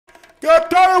Get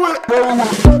done with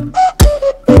it!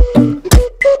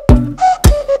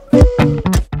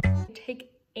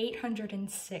 Take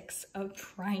 806 of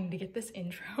trying to get this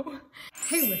intro.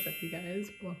 Hey, what's up you guys?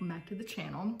 Welcome back to the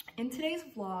channel. In today's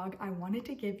vlog, I wanted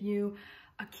to give you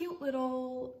a cute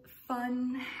little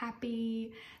fun,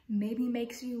 happy, maybe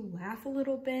makes you laugh a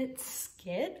little bit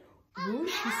skit. Ooh,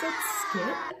 she said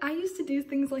skit. I used to do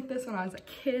things like this when I was a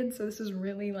kid, so this is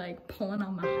really like pulling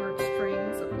on my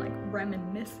heartstrings of like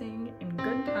reminiscing and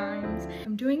good times.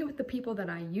 I'm doing it with the people that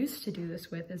I used to do this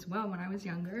with as well when I was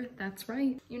younger. That's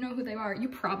right. You know who they are. You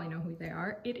probably know who they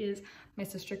are. It is my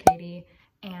sister Katie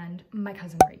and my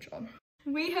cousin Rachel.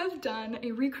 We have done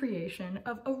a recreation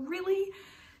of a really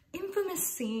infamous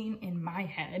scene in my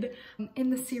head in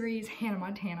the series Hannah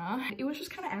Montana. It was just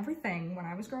kind of everything when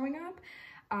I was growing up.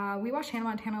 We watched Hannah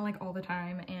Montana like all the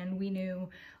time, and we knew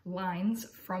lines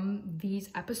from these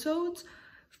episodes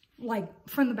like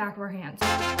from the back of our hands.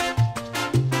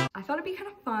 I thought it'd be kind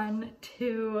of fun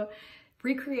to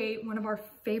recreate one of our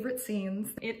favorite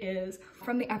scenes. It is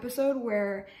from the episode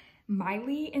where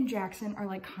Miley and Jackson are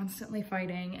like constantly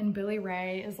fighting, and Billy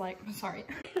Ray is like, sorry,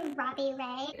 Robbie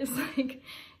Ray is like,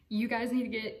 you guys need to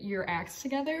get your acts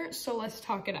together, so let's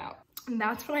talk it out. And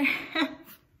that's what I have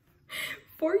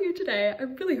for you today. I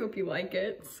really hope you like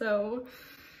it. So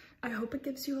I hope it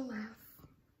gives you a laugh,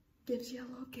 gives you a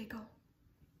little giggle.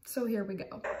 So here we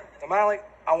go. So Miley,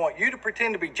 I want you to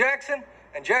pretend to be Jackson,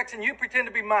 and Jackson, you pretend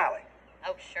to be Miley.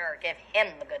 Oh, sure. Give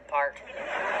him the good part.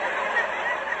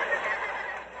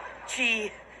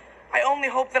 Gee, I only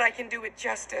hope that I can do it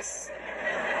justice.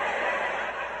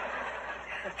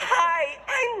 Hi,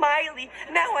 I'm Miley.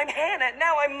 Now I'm Hannah.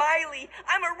 Now I'm Miley.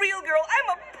 I'm a real girl.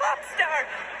 I'm a pop star.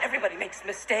 Everybody makes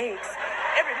mistakes.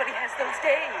 Everybody has those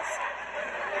days.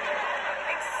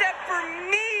 Except for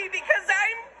me, because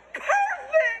I'm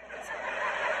perfect.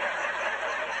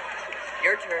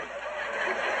 Your turn.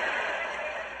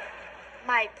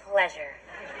 My pleasure.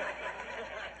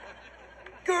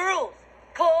 Girls,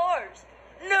 cars,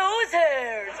 nose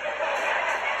hairs.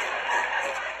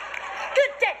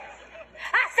 Good day.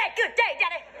 I said good day,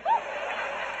 Daddy.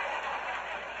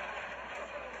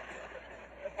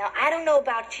 Now, I don't know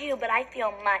about you, but I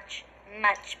feel much,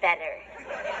 much better.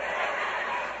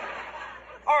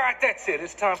 All right, that's it.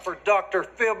 It's time for Dr.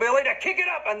 Philbilly to kick it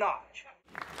up a notch.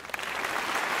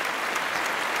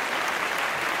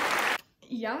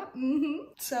 Yeah,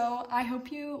 So I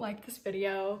hope you liked this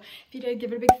video. If you did,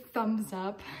 give it a big thumbs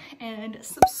up and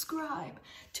subscribe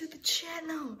to the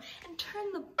channel and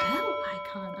turn the bell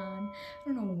icon on. I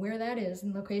don't know where that is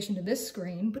in location to this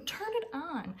screen, but turn it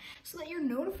on so that you're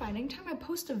notified anytime I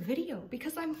post a video,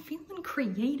 because I'm feeling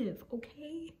creative,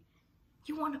 okay?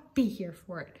 You want to be here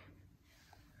for it.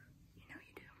 You know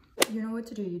you do. You know what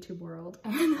to do, YouTube world,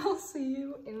 and I'll see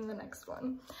you in the next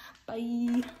one.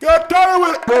 Bye. Get done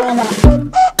with it!